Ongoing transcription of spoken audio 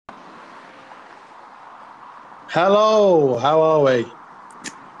Hello, how are we?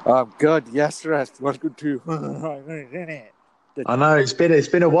 I'm good. Yes, rest. Welcome to isn't it? I know it's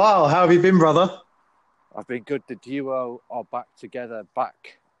been a while. How have you been, brother? I've been good. The duo are back together,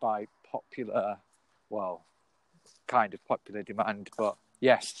 back by popular, well, kind of popular demand. But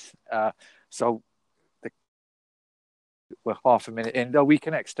yes, so the, we're half a minute in. Though we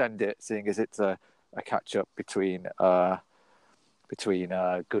can extend it, seeing as it's a catch up between good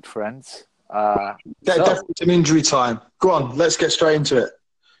friends. Definitely some injury time. Go on, let's get straight into it.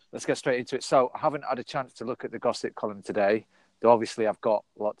 Let's get straight into it. So I haven't had a chance to look at the gossip column today. Though obviously I'm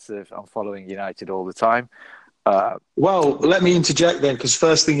following United all the time. Well, let me interject then, because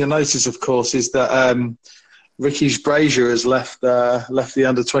first thing you'll notice, of course, is that Ricky Brazier has left the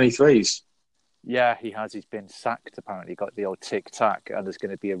under-23s. Yeah, he has. He's been sacked, apparently. Got the old tic-tac, and there's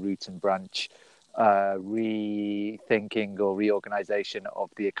going to be a root and branch rethinking or reorganisation of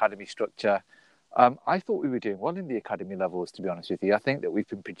the academy structure. I thought we were doing well in the academy levels, to be honest with you. I think that we've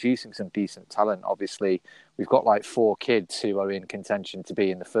been producing some decent talent. Obviously, we've got like 4 kids who are in contention to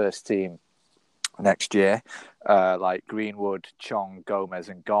be in the first team next year, like Greenwood, Chong, Gomez,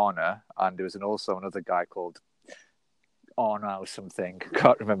 and Garner. And there was also another guy called Arna or something.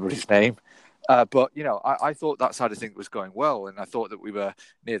 Can't remember his name. But, I thought that side of things was going well, and I thought that we were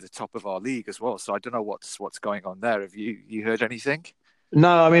near the top of our league as well. So I don't know what's going on there. Have you heard anything?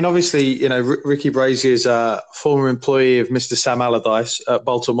 No, I mean, obviously, Ricky Brazier is a former employee of Mr. Sam Allardyce at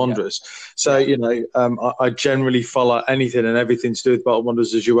Bolton Wanderers. Yeah. So, I generally follow anything and everything to do with Bolton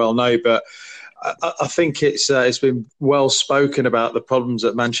Wanderers, as you well know. But I think it's been well spoken about the problems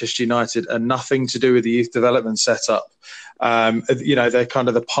at Manchester United and nothing to do with the youth development setup. They're kind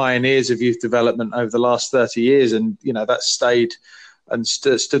of the pioneers of youth development over the last 30 years. And, that's stayed and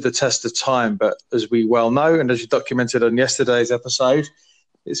stood the test of time. But as we well know, and as you documented on yesterday's episode,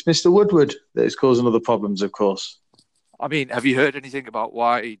 it's Mr. Woodward that is causing all the problems, of course. I mean, have you heard anything about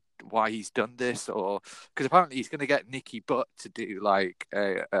why he's done this? Or because apparently he's going to get Nicky Butt to do like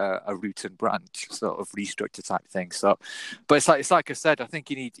a root and branch sort of restructure type thing. So, but it's like I said, I think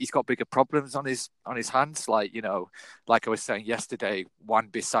he's got bigger problems on his hands. Like like I was saying yesterday,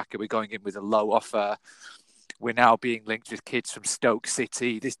 Wan-Bissaka, we're going in with a low offer. We're now being linked with kids from Stoke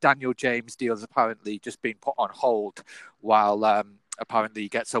City. This Daniel James deal has apparently just been put on hold while apparently he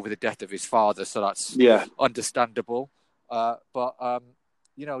gets over the death of his father. So that's understandable. But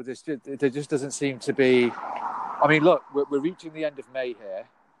there just doesn't seem to be. I mean, look, we're reaching the end of May here,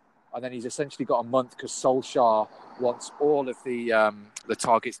 and then he's essentially got a month because Solskjaer wants all of the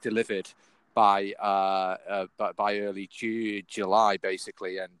targets delivered by early July,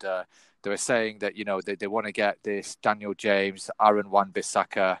 basically, and. They were saying that, they want to get this Daniel James, Aaron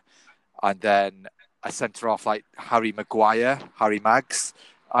Wan-Bissaka, and then a centre-half like Harry Mags.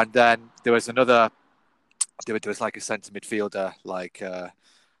 And then there was like a centre midfielder like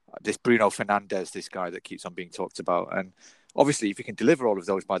this Bruno Fernandes, this guy that keeps on being talked about. And obviously, if you can deliver all of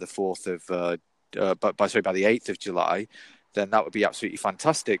those by the 8th of July, then that would be absolutely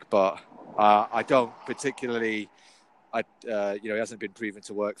fantastic. But I don't particularly... he hasn't been proven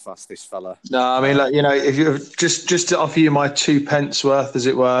to work fast, this fella. No, I mean, if you just to offer you my 2 pence worth, as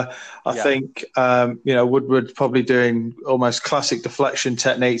it were, I think, Woodward probably doing almost classic deflection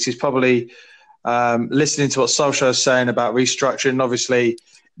techniques. He's probably listening to what Solskjaer is saying about restructuring, obviously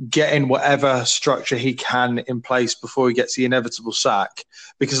getting whatever structure he can in place before he gets the inevitable sack.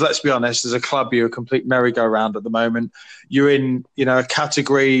 Because let's be honest, as a club, you're a complete merry-go-round at the moment. You're in, a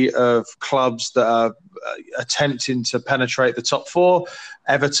category of clubs that are attempting to penetrate the top 4.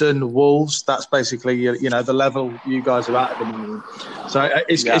 Everton, Wolves, that's basically, the level you guys are at the moment. So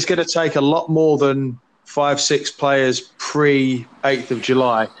it's going to take a lot more than 5-6 players pre-8th of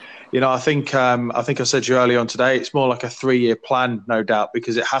July. I think I said to you earlier on today, it's more like a 3-year plan, no doubt,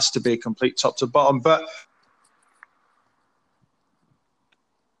 because it has to be a complete top to bottom. But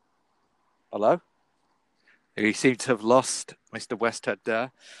hello? You seem to have lost Mr. Westhead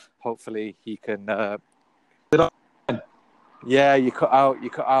there. Hopefully he can... Yeah, you cut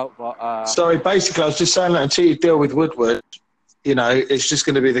out. But sorry, basically I was just saying that until you deal with Woodward, it's just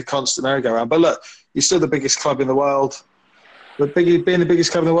going to be the constant merry-go-round. But look, you're still the biggest club in the world. But being the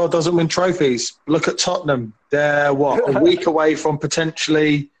biggest club in the world doesn't win trophies. Look at Tottenham. They're, a week away from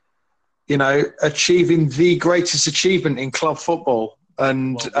potentially, achieving the greatest achievement in club football.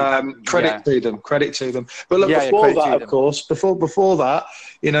 And credit to them. But look, before that,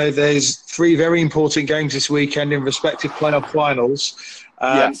 there's 3 very important games this weekend in respective playoff finals.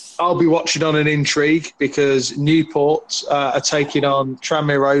 I'll be watching on an intrigue because Newport are taking on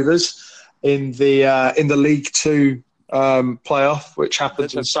Tranmere Rovers in the League Two playoff, which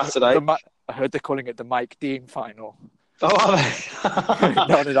happens on Saturday. I heard they're calling it the Mike Dean final. Oh, are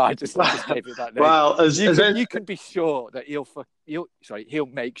they? No, I just gave it that name. Well, you can be sure that he'll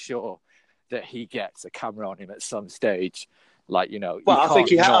make sure that he gets a camera on him at some stage. Like, Well, I think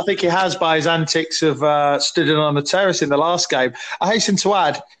he has by his antics of stood on the terrace in the last game. I hasten to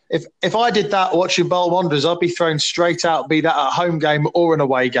add, if I did that watching Bolton Wanderers, I'd be thrown straight out, be that a home game or an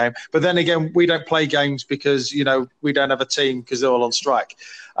away game. But then again, we don't play games because, we don't have a team because they're all on strike.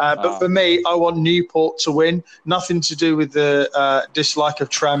 But for me, I want Newport to win. Nothing to do with the dislike of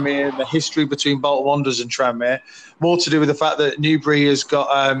Tranmere and the history between Bolton Wanderers and Tranmere. More to do with the fact that Newbury has got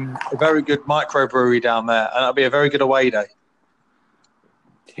a very good microbrewery down there, and it'll be a very good away day.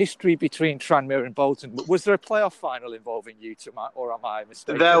 History between Tranmere and Bolton. Was there a playoff final involving you two, or am I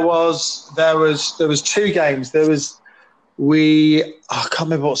mistaken? There was 2 games. I can't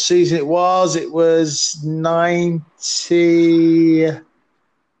remember what season it was. It was 94,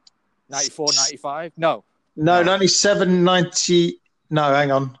 95? No, 97, 90. No,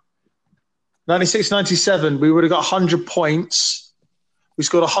 hang on. 96, 97. We would have got 100 points. We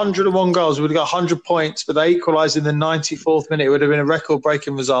scored 101 goals. We would have got 100 points, but they equalised in the 94th minute. It would have been a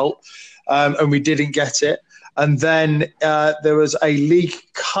record-breaking result, and we didn't get it. And then there was a League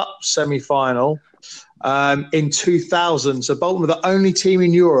Cup semi-final in 2000. So Bolton were the only team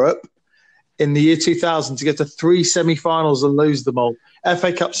in Europe in the year 2000 to get to 3 semi-finals and lose them all.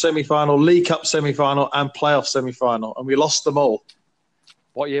 FA Cup semi-final, League Cup semi-final, and playoff semi-final, and we lost them all.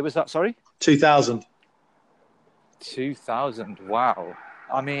 What year was that, sorry? 2000. 2000, wow.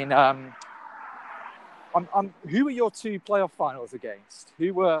 I mean, who were your 2 playoff finals against?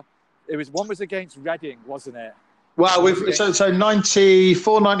 One was against Reading, wasn't it? Well, so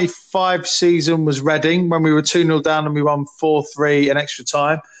 94, 95 season was Reading when we were 2-0 down and we won 4-3 in extra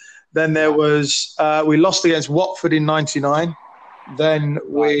time. Then there was, we lost against Watford in 99. Then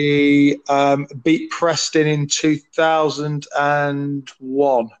we beat Preston in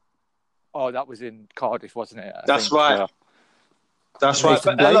 2001. Oh, that was in Cardiff, wasn't it? That's right. That's right.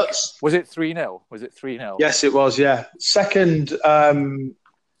 But, was it 3-0? Was it 3-0? Yes, it was, yeah. Second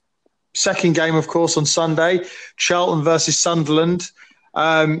game, of course, on Sunday, Charlton versus Sunderland.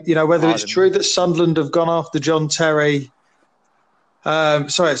 Whether it's true that Sunderland have gone after John Terry.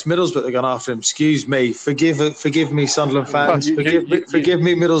 Sorry, it's Middlesbrough that have gone after him. Excuse me. Forgive me, Sunderland fans. Forgive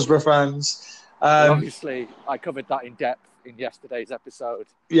me, Middlesbrough fans. Obviously, I covered that in depth in yesterday's episode.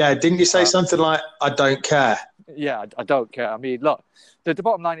 Yeah, didn't you say something like, I don't care? Yeah, I don't care. I mean, look, the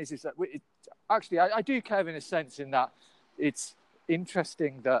bottom line is that I do care in a sense in that it's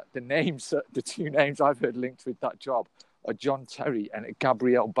interesting that the 2 names I've heard linked with that job are John Terry and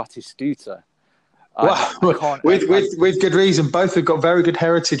Gabriel Batistuta. Well, with good reason. Both have got very good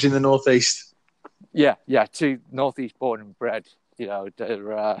heritage in the Northeast. Yeah, 2 Northeast born and bred.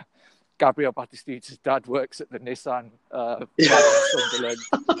 They're Gabriel Batistuta's dad works at the Nissan Sunderland.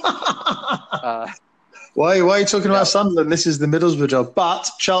 Why are you talking about Sunderland? This is the Middlesbrough job. But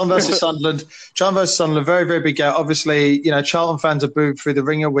Charlton versus Sunderland. Very, very big game. Obviously, Charlton fans are booed through the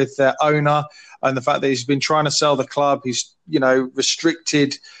ringer with their owner and the fact that he's been trying to sell the club. He's,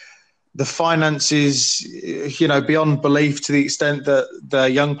 restricted the finances, beyond belief to the extent that the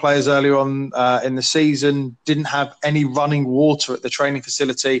young players earlier on in the season didn't have any running water at the training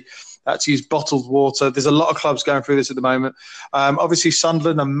facility. Had to use bottled water. There's a lot of clubs going through this at the moment. Obviously,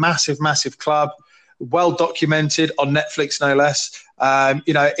 Sunderland, a massive, massive club, well documented on Netflix, no less. I'm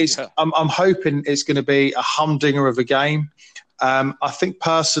hoping it's going to be a humdinger of a game. I think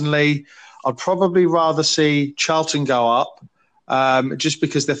personally, I'd probably rather see Charlton go up, just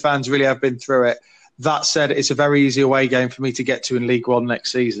because their fans really have been through it. That said, it's a very easy away game for me to get to in League One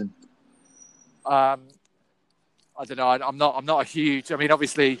next season. I don't know. I'm not a huge. I mean,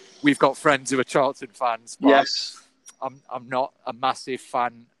 obviously, we've got friends who are Charlton fans. But yes, I'm not a massive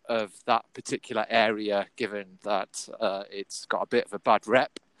fan of that particular area, given that it's got a bit of a bad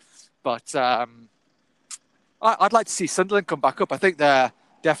rep. But I'd like to see Sunderland come back up. I think they're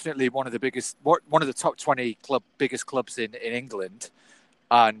definitely one of the top 20 biggest clubs in England,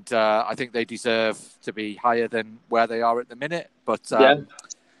 and I think they deserve to be higher than where they are at the minute. But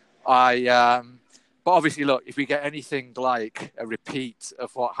But obviously, look, if we get anything like a repeat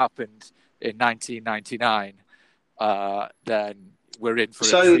of what happened in 1999, then we're in for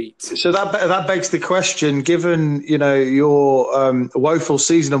a treat. So that begs the question, given, your woeful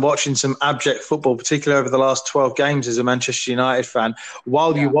season of watching some abject football, particularly over the last 12 games as a Manchester United fan,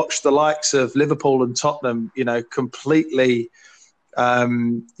 while you watch the likes of Liverpool and Tottenham, completely,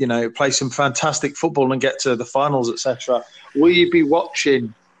 play some fantastic football and get to the finals, etc. Will you be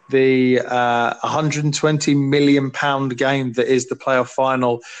watching the 120 million pound game that is the playoff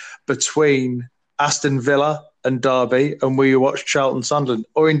final between Aston Villa and Derby, and will you watch Charlton Sunderland,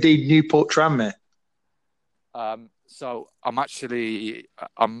 or indeed Newport Tranmere? So I'm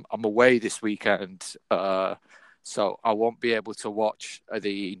away this weekend, so I won't be able to watch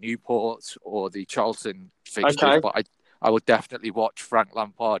the Newport or the Charlton fixtures. Okay. But I will definitely watch Frank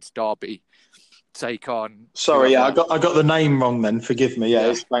Lampard's Derby take on. Sorry, I got the name wrong. Then forgive me. Yeah,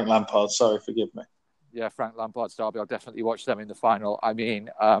 it's Frank Lampard. Sorry, forgive me. Yeah, Frank Lampard's Derby. I'll definitely watch them in the final. I mean,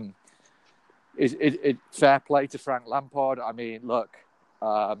 it fair play to Frank Lampard. I mean, look,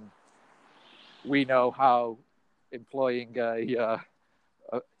 we know how employing a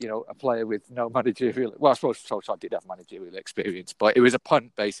player with no managerial. Well, I suppose Solskjaer did have managerial experience, but it was a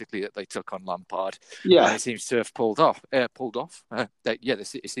punt basically that they took on Lampard. Yeah, and it seems to have pulled off. It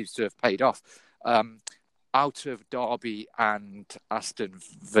seems to have paid off. Out of Derby and Aston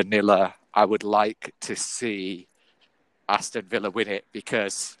Villa, I would like to see Aston Villa win it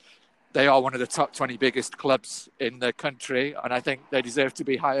because they are one of the top 20 biggest clubs in the country, and I think they deserve to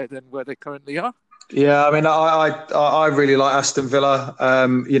be higher than where they currently are. Yeah, I mean, I really like Aston Villa.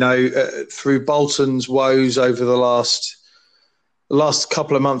 Through Bolton's woes over the last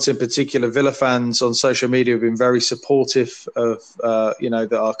couple of months in particular, Villa fans on social media have been very supportive of,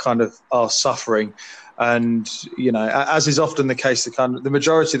 that are suffering. And, as is often the case, the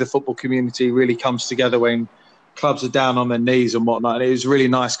majority of the football community really comes together when clubs are down on their knees and whatnot. And it was really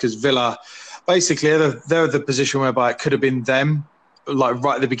nice because Villa, basically, they're the position whereby it could have been them, like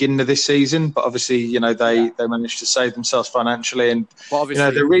right at the beginning of this season, but obviously, they managed to save themselves financially, and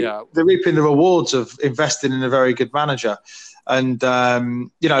they're reaping the rewards of investing in a very good manager. And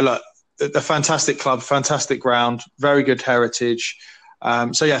look, a fantastic club, fantastic ground, very good heritage.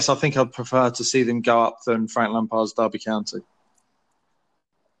 So yes, I think I'd prefer to see them go up than Frank Lampard's Derby County.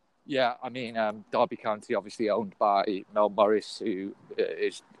 Yeah, I mean, Derby County obviously owned by Mel Morris, who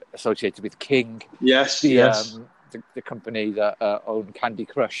is associated with King. Yes. The company that own Candy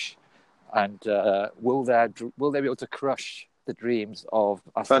Crush, and will they be able to crush the dreams of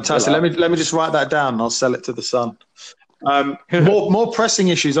Aston Fantastic. Villa? Let me just write that down and I'll sell it to the Sun. More pressing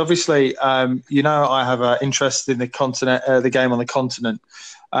issues. Obviously, I have an interest in the continent, the game on the continent.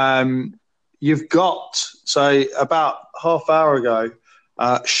 You've got about half hour ago,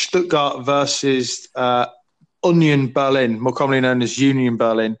 Stuttgart versus Union Berlin, more commonly known as Union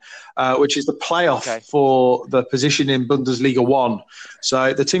Berlin, which is the playoff for the position in Bundesliga 1.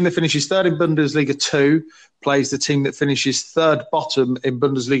 So the team that finishes third in Bundesliga 2 plays the team that finishes third bottom in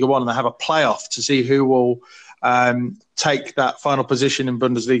Bundesliga 1, and they have a playoff to see who will take that final position in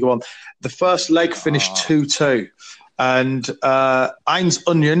Bundesliga 1. The first leg finished 2-2, and 1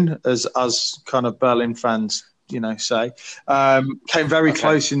 Union, as kind of Berlin fans came very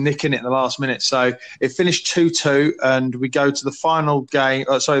close in nicking it in the last minute. So it finished 2-2, and we go to the final game.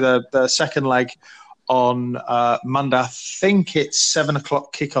 The second leg on Monday. I think it's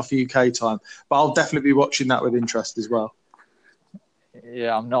 7:00 kickoff UK time, but I'll definitely be watching that with interest as well.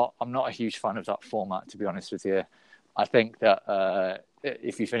 Yeah, I'm not a huge fan of that format, to be honest with you. I think that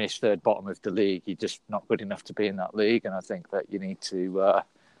if you finish third bottom of the league, you're just not good enough to be in that league, and I think that you need to.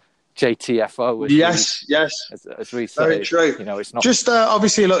 JTFO. As we say. Very true. It's not just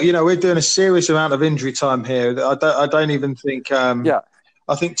obviously. Look, we're doing a serious amount of injury time here. I don't even think.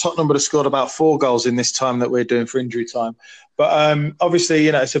 I think Tottenham would have scored about 4 goals in this time that we're doing for injury time. But obviously,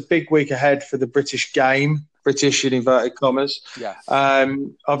 it's a big week ahead for the British game. British in inverted commas. Yeah.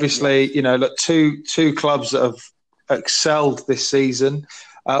 Obviously, look, two clubs that have excelled this season.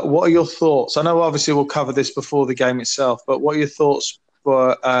 What are your thoughts? I know obviously we'll cover this before the game itself, but what are your thoughts?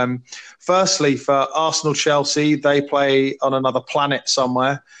 For firstly, for Arsenal-Chelsea, they play on another planet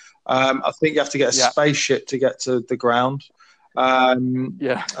somewhere. I think you have to get a spaceship to get to the ground. One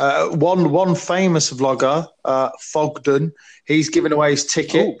famous vlogger, Fogden, he's given away his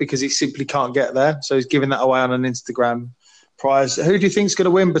ticket because he simply can't get there. So he's giving that away on an Instagram prize. Who do you think is going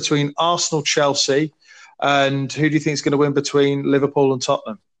to win between Arsenal-Chelsea, and who do you think is going to win between Liverpool and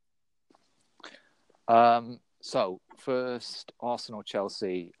Tottenham? First,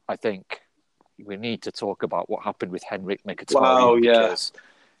 Arsenal-Chelsea, I think we need to talk about what happened with Henrik Mkhitaryan because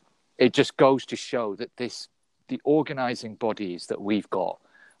it just goes to show that the organising bodies that we've got,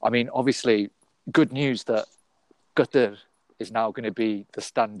 I mean, obviously, good news that Qatar is now going to be the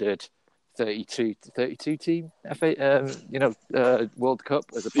standard 32 team World Cup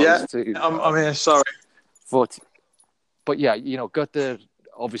as opposed to 40. But Qatar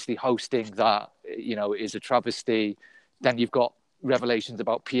obviously hosting that, is a travesty. Then you've got revelations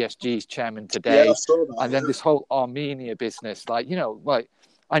about PSG's chairman today, and then this whole Armenia business.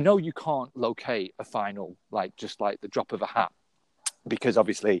 I know you can't locate a final like just like the drop of a hat, because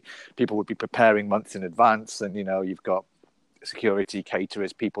obviously people would be preparing months in advance, and you've got security,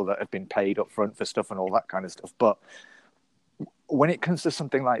 caterers, people that have been paid up front for stuff and all that kind of stuff. But when it comes to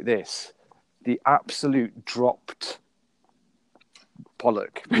something like this, the absolute dropped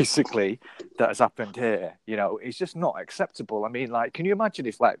pollock, basically, that has happened here, it's just not acceptable. I mean, like, can you imagine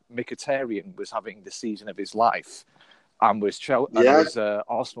if like Mkhitaryan was having the season of his life and was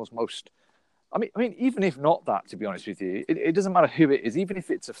Arsenal's most... I mean, even if not that, to be honest with you, it doesn't matter who it is, even if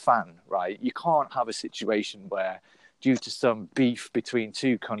it's a fan, right? You can't have a situation where, due to some beef between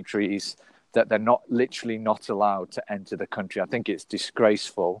two countries, that they're literally not allowed to enter the country. I think it's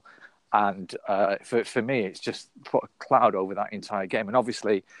disgraceful. And for me, it's just put a cloud over that entire game. And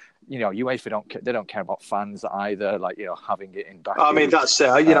obviously, UEFA don't care about fans either, like, having it in back. I mean, that's it.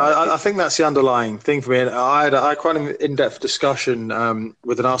 I think that's the underlying thing for me. I had quite an in-depth discussion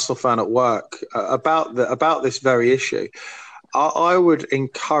with an Arsenal fan at work about this very issue. I would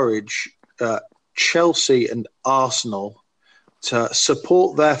encourage Chelsea and Arsenal to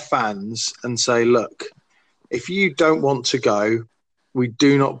support their fans and say, look, if you don't want to go, we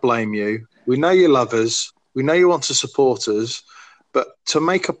do not blame you. We know you love us. We know you want to support us. But to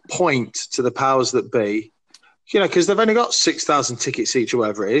make a point to the powers that be, because they've only got 6,000 tickets each or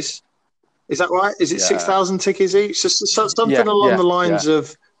whatever it is. Is that right? Is it 6,000 tickets each? Just something along the lines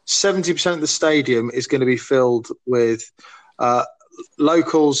of 70% of the stadium is going to be filled with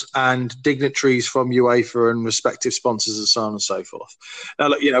locals and dignitaries from UEFA and respective sponsors and so on and so forth. Now,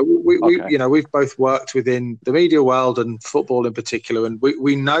 look, we've both worked within the media world and football in particular, and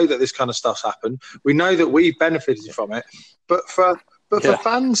we know that this kind of stuff's happened. We know that we've benefited from it, but for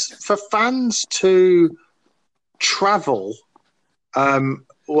fans to travel,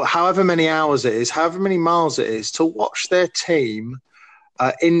 however many hours it is, however many miles it is, to watch their team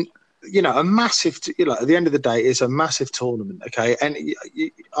in a massive, at the end of the day, it's a massive tournament, okay? And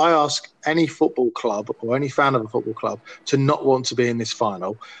I ask any football club or any fan of a football club to not want to be in this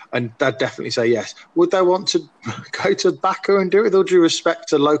final, and they'd definitely say yes. Would they want to go to Baku and do it, with all due respect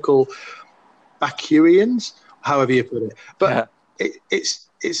to local Bakuians, however you put it? But it's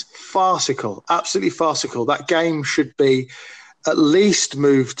farcical, absolutely farcical. That game should be at least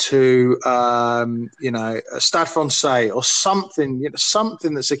move to, Stade Francais or something,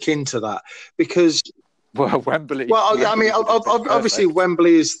 something that's akin to that. Because, Wembley. Well, I mean, obviously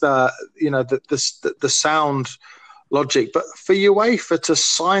Wembley is the sound logic, but for UEFA to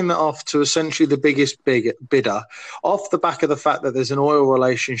sign that off to essentially the biggest bidder, off the back of the fact that there's an oil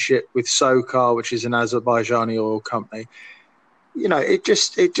relationship with SOCAR, which is an Azerbaijani oil company. It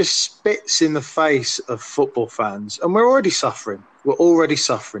just spits in the face of football fans, and we're already suffering.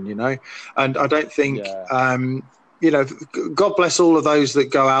 And I don't think, God bless all of those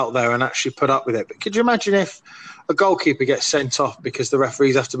that go out there and actually put up with it. But could you imagine if a goalkeeper gets sent off because the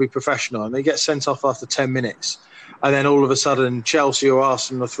referees have to be professional, and they get sent off after 10 minutes, and then all of a sudden Chelsea or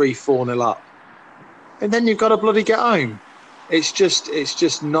Arsenal are 3-4-0 up, and then you've got to bloody get home. It's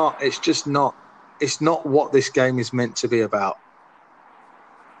not what this game is meant to be about.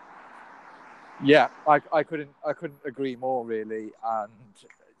 Yeah, I couldn't agree more, really. And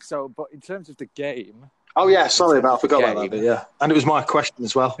so, but in terms of the game... Oh, yeah, sorry I forgot about that. Yeah, and it was my question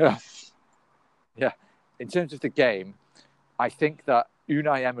as well. Yeah. In terms of the game, I think that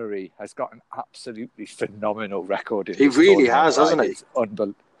Unai Emery has got an absolutely phenomenal record. He really has, hasn't he?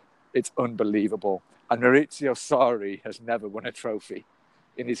 It's unbelievable. And Maurizio Sarri has never won a trophy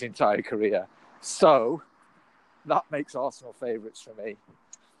in his entire career. So that makes Arsenal favourites for me.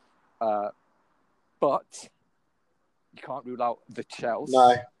 But you can't rule out the Chelsea.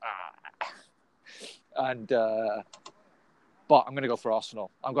 No. And but I'm going to go for Arsenal.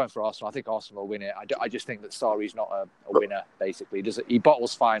 I'm going for Arsenal. I think Arsenal will win it. I just think that Sarri's not a winner, basically. He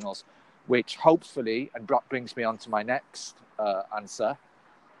bottles finals, which hopefully, and brings me on to my next answer,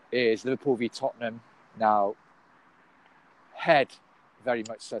 is Liverpool v Tottenham. Now, head very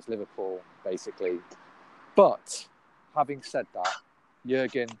much says Liverpool, basically. But having said that,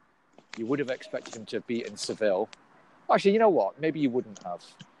 Jurgen, you would have expected him to have beaten Seville. Actually, you know what? Maybe you wouldn't have.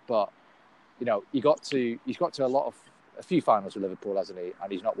 But, he's got to a few finals with Liverpool, hasn't he?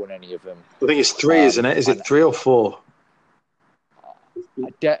 And he's not won any of them. I think it's 3, isn't it? Is it 3 or 4?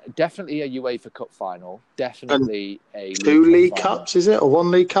 Definitely a UEFA Cup final. Definitely a 2 League Cups, is it? Or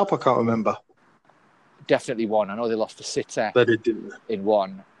 1 League Cup? I can't remember. Definitely 1. I know they lost to City in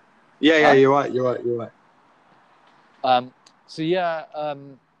 1. Yeah, you're right.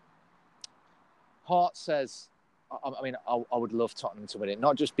 Hart says, I would love Tottenham to win it,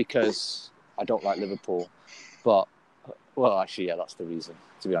 not just because I don't like Liverpool, but Well, actually, yeah, that's the reason,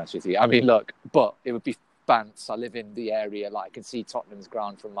 to be honest with you. I mean, look, but it would be Bants. I live in the area. Like, I can see Tottenham's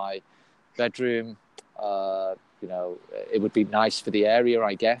ground from my bedroom. It would be nice for the area,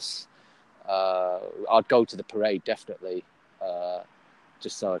 I guess. I'd go to the parade, definitely,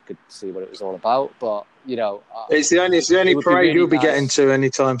 just so I could see what it was all about. But, it's the only parade really you'll be getting to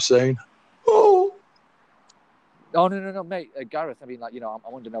anytime soon. Oh. Oh, no, mate. Gareth, I mean,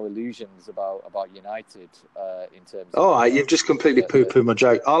 I'm under no illusions about United in terms of... All right, you've just completely poo-pooed my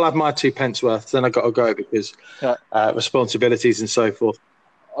joke. I'll have my 2 pence worth, then I've got to go because responsibilities and so forth.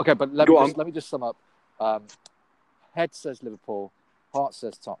 Okay, but let me just sum up. Head says Liverpool, heart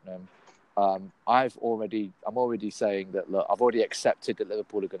says Tottenham. I'm already saying that, look, I've already accepted that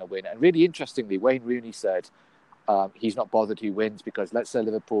Liverpool are going to win. And really interestingly, Wayne Rooney said he's not bothered who wins because let's say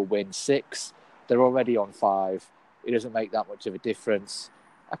Liverpool win 6, they're already on 5. It doesn't make that much of a difference.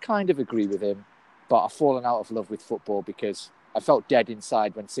 I kind of agree with him, but I've fallen out of love with football because I felt dead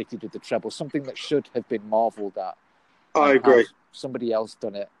inside when City did the treble, something that should have been marvelled at. I agree. Had somebody else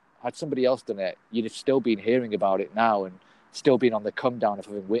done it, you'd have still been hearing about it now and still been on the come down of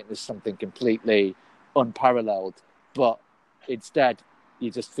having witnessed something completely unparalleled. But instead,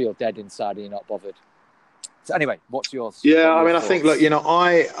 you just feel dead inside and you're not bothered. So anyway, what's yours? Yeah, I mean, thoughts? I think, look,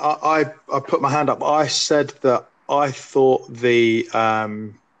 I put my hand up. I said that I thought the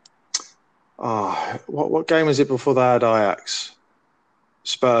what game was it before they had Ajax?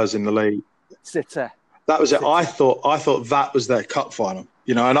 Spurs in the league. City. That was it. I thought that was their cup final.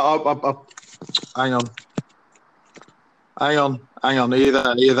 And I hang on. Are you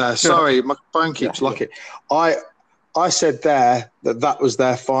there? Sorry, my phone keeps locking. I said there that was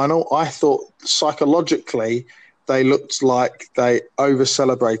their final. I thought psychologically they looked like they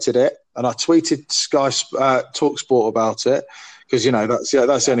over-celebrated it. And I tweeted Sky TalkSport about it because, that's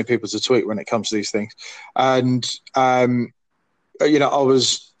the only people to tweet when it comes to these things. And, I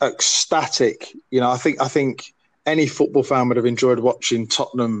was ecstatic. I think any football fan would have enjoyed watching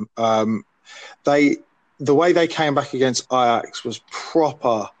Tottenham. The way they came back against Ajax was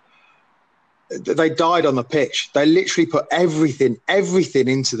proper. They died on the pitch. They literally put everything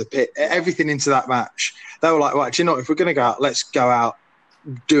into the pit, everything into that match. They were like, right, if we're going to go out, let's go out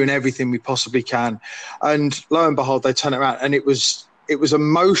doing everything we possibly can. And lo and behold, they turn it around. And it was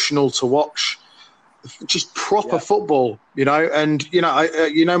emotional to watch, just proper football, And,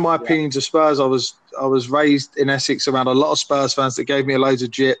 my opinions of Spurs. I was raised in Essex around a lot of Spurs fans that gave me loads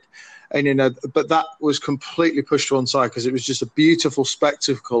of jip. And, but that was completely pushed to one side because it was just a beautiful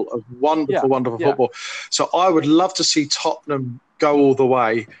spectacle of wonderful football. So I would love to see Tottenham go all the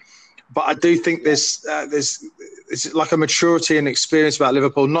way. But I do think there's like a maturity and experience about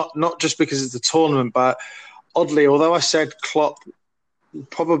Liverpool, not just because it's the tournament, but oddly, although I said Klopp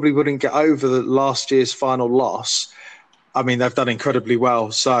probably wouldn't get over the last year's final loss, I mean, they've done incredibly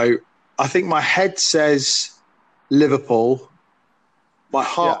well. So I think my head says Liverpool. My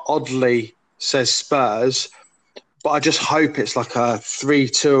heart oddly says Spurs, but I just hope it's like a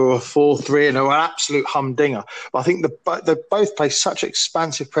 3-2 or 4-3 and an absolute humdinger. But I think they both play such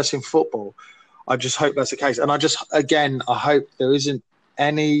expansive pressing football. I just hope that's the case. And I hope there isn't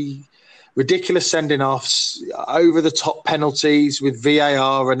any ridiculous sending-offs, over-the-top penalties with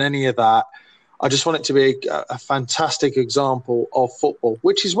VAR and any of that. I just want it to be a fantastic example of football,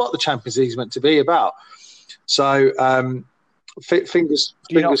 which is what the Champions League is meant to be about. So, fingers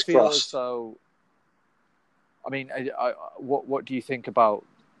crossed. So, I mean, what do you think about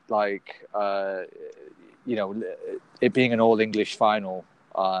it being an all-English final?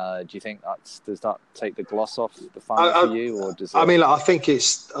 Do you think does that take the gloss off the final for you, or does it... I mean, I think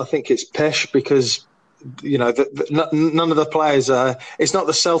it's pish because none of the players are. It's not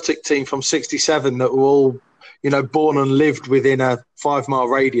the Celtic team from '67 that were all born and lived within a 5-mile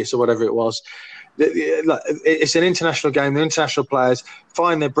radius or whatever it was. It's an international game. The international players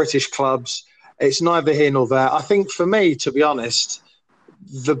find their British clubs. It's neither here nor there. I think for me, to be honest,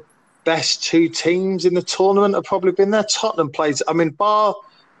 the best 2 teams in the tournament have probably been there. Tottenham plays. I mean, bar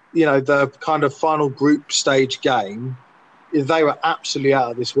the kind of final group stage game, they were absolutely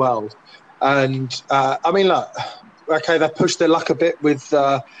out of this world. And I mean, look, okay, they pushed their luck a bit with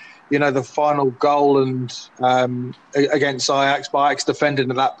the final goal and against Ajax, but Ajax defending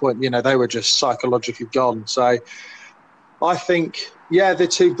at that point, they were just psychologically gone. So I think, the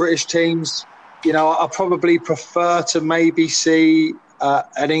 2 British teams, I probably prefer to maybe see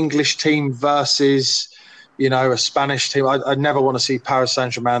an English team versus, a Spanish team. I'd never want to see Paris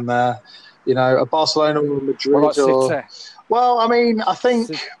Saint-Germain there, a Barcelona or Madrid. Well, I mean, I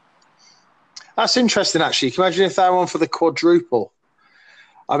think that's interesting, actually. Can you imagine if they were on for the quadruple?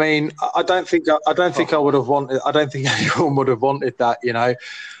 I mean, I don't think I would have wanted. I don't think anyone would have wanted that.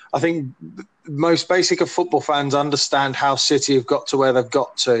 I think most basic of football fans understand how City have got to where they've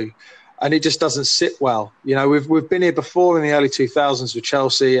got to, and it just doesn't sit well. We've been here before in the early 2000s with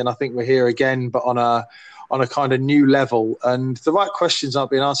Chelsea, and I think we're here again, but on a kind of new level, and the right questions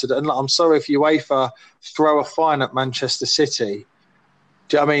aren't being answered. And I'm sorry if UEFA throw a fine at Manchester City.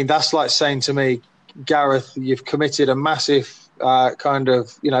 Do you know what I mean? That's like saying to me, Gareth, you've committed a massive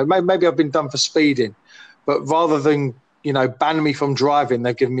maybe I've been done for speeding, but rather than ban me from driving,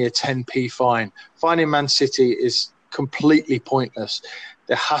 they've given me a 10p fine. Fining Man City is completely pointless.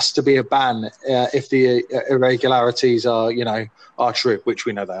 There has to be a ban if the irregularities are true, which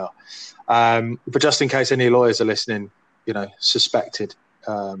we know they are. But just in case any lawyers are listening, suspected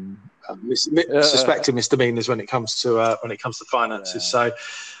misdemeanors when it comes to finances. So.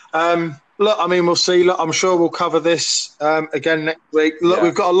 Look, I mean, we'll see. Look, I'm sure we'll cover this again next week. Look,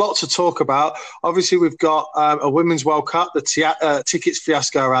 We've got a lot to talk about. Obviously, we've got a Women's World Cup, the tickets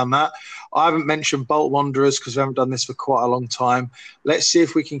fiasco around that. I haven't mentioned Bolt Wanderers because we haven't done this for quite a long time. Let's see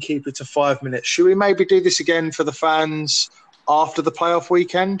if we can keep it to 5 minutes. Should we maybe do this again for the fans after the playoff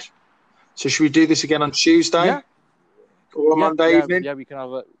weekend? So should we do this again on Tuesday or Monday evening? Yeah, we can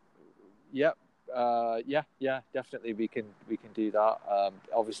have it. Yep. Definitely we can do that.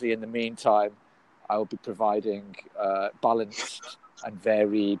 Obviously, in the meantime, I will be providing balanced and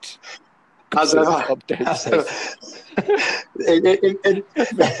varied updates.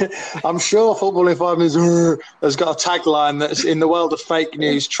 I'm sure Football in 5 Minutes has got a tagline that's in the world of fake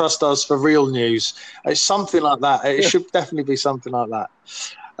news, trust us for real news. It's something like that. It should definitely be something like that.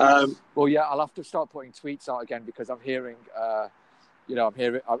 I'll have to start putting tweets out again because I'm hearing.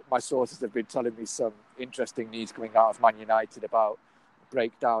 My sources have been telling me some interesting news coming out of Man United about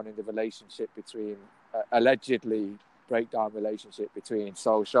breakdown in the relationship between, allegedly breakdown relationship between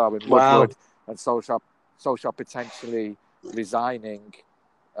Solskjaer and Woodward, and Solskjaer potentially resigning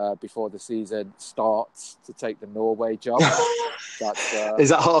before the season starts to take the Norway job. Is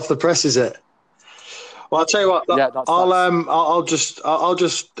that hot off the press? Is it? Well, I'll tell you what. I'll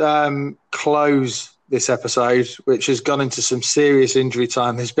just close this episode, which has gone into some serious injury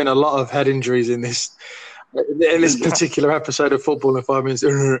time. There's been a lot of head injuries in this particular episode of Football in 5 Minutes.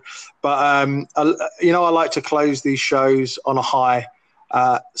 But I like to close these shows on a high.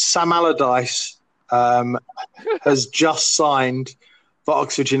 Sam Allardyce has just signed for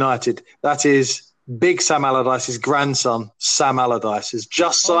Oxford United. That is Big Sam Allardyce's grandson, Sam Allardyce, has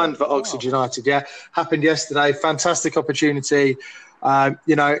just signed for Oxford United. Yeah, happened yesterday. Fantastic opportunity.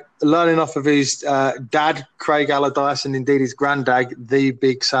 Learning off of his dad, Craig Allardyce, and indeed his granddad, the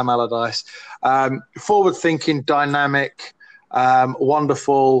Big Sam Allardyce. Forward-thinking, dynamic,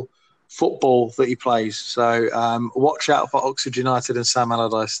 wonderful football that he plays. So watch out for Oxford United and Sam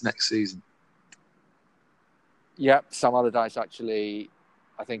Allardyce next season. Yep, Sam Allardyce actually,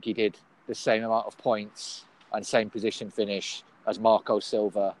 I think he did the same amount of points and same position finish as Marco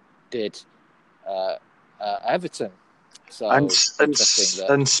Silva did Everton. So and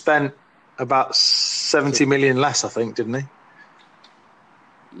spent about 70 million less, I think, didn't he?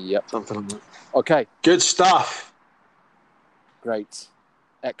 Yep. Something like that. Okay. Good stuff. Great.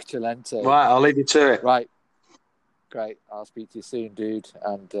 Excelente. Right, I'll leave you to it. Right. Great. I'll speak to you soon, dude.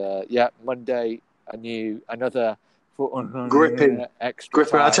 And Monday, another gripping.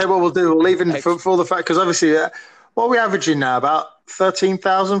 I'll tell you what we'll do. We'll leave in for the fact, because obviously, what are we averaging now? About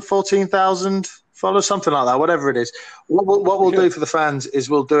 13,000, 14,000 followers, something like that, whatever it is. What we'll do for the fans is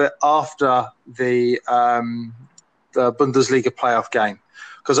we'll do it after the Bundesliga playoff game.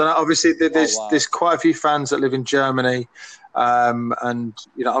 Because obviously there's quite a few fans that live in Germany, and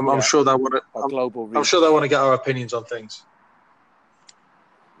I'm sure they want to. I'm sure they want to get our opinions on things.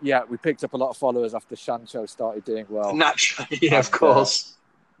 Yeah, we picked up a lot of followers after Sancho started doing well. Naturally, yeah, of course.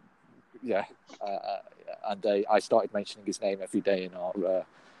 And I started mentioning his name every day in our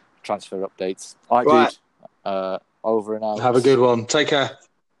transfer updates. All right, dude. Over and out. Have a good one. Take care.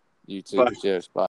 You too. Bye. Cheers. Bye.